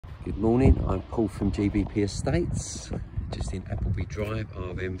Good morning, I'm Paul from GBP Estates, just in Appleby Drive,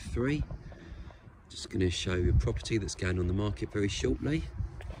 RM3. Just going to show you a property that's going on the market very shortly.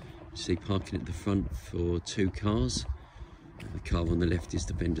 You see parking at the front for 2 cars. The car on the left is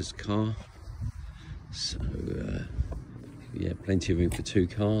the vendor's car. So, yeah, plenty of room for 2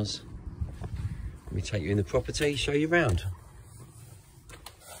 cars. Let me take you in the property, show you around.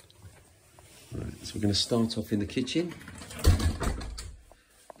 Right, so we're going to start off in the kitchen.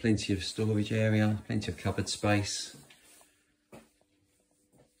 Plenty of storage area, plenty of cupboard space.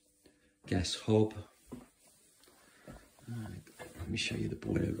 Gas hob. Let me show you the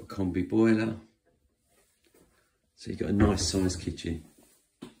boiler. We've got a combi boiler. So you've got a nice sized kitchen.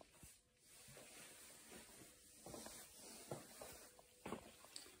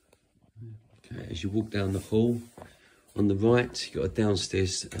 Okay, as you walk down the hall, on the right, you've got a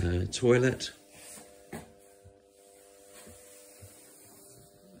downstairs toilet.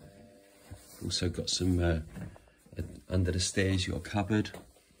 Also got some under the stairs, you've got a cupboard.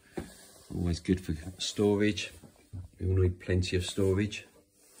 Always good for storage. We all need plenty of storage.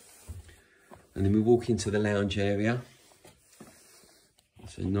 And then we walk into the lounge area.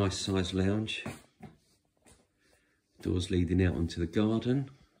 It's a nice sized lounge. Doors leading out onto the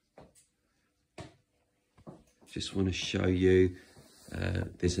garden. Just want to show you,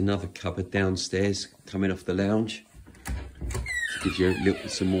 there's another cupboard downstairs coming off the lounge. To give you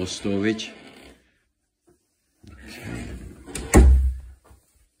some more storage.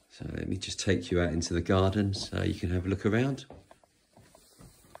 So let me just take you out into the garden so you can have a look around.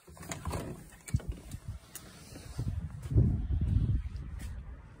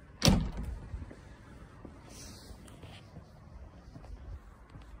 There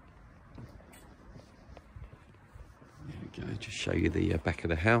we go, just show you the back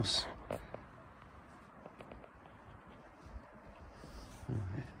of the house.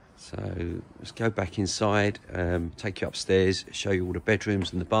 So let's go back inside, take you upstairs, show you all the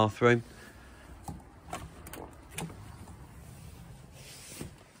bedrooms and the bathroom.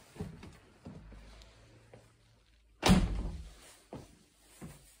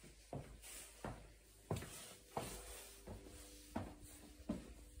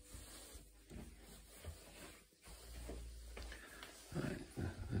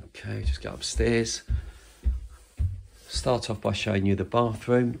 Okay, just go upstairs. Start off by showing you the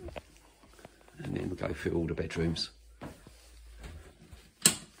bathroom, and then we'll go through all the bedrooms.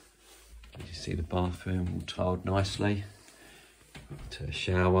 You see the bathroom all tiled nicely, to a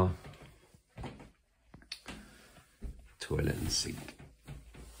shower, toilet and sink.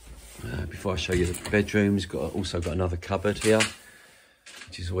 Before I show you the bedrooms, also got another cupboard here,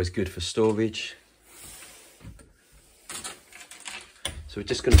 which is always good for storage. So we're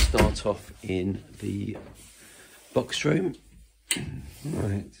just going to start off in the box room.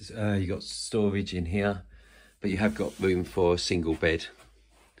 Right, you got storage in here, but you have got room for a single bed.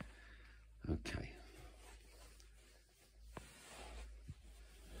 Okay.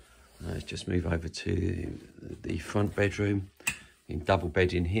 Let's just move over to the front bedroom. In double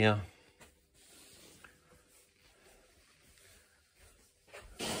bed in here.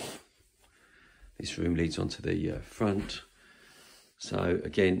 This room leads onto the front. So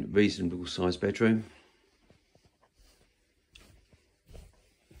again, reasonable size bedroom.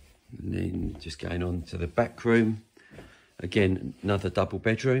 And then just going on to the back room. Again, another double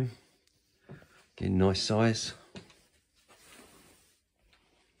bedroom. Again, nice size.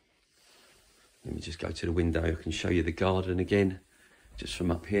 Let me just go to the window. I can show you the garden again, just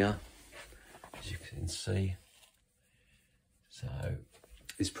from up here, as you can see. So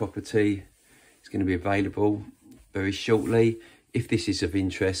this property is going to be available very shortly. If this is of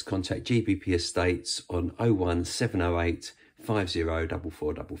interest, contact GBP Estates on 01708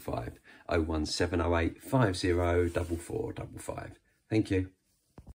 504455, 01708 504455. Thank you.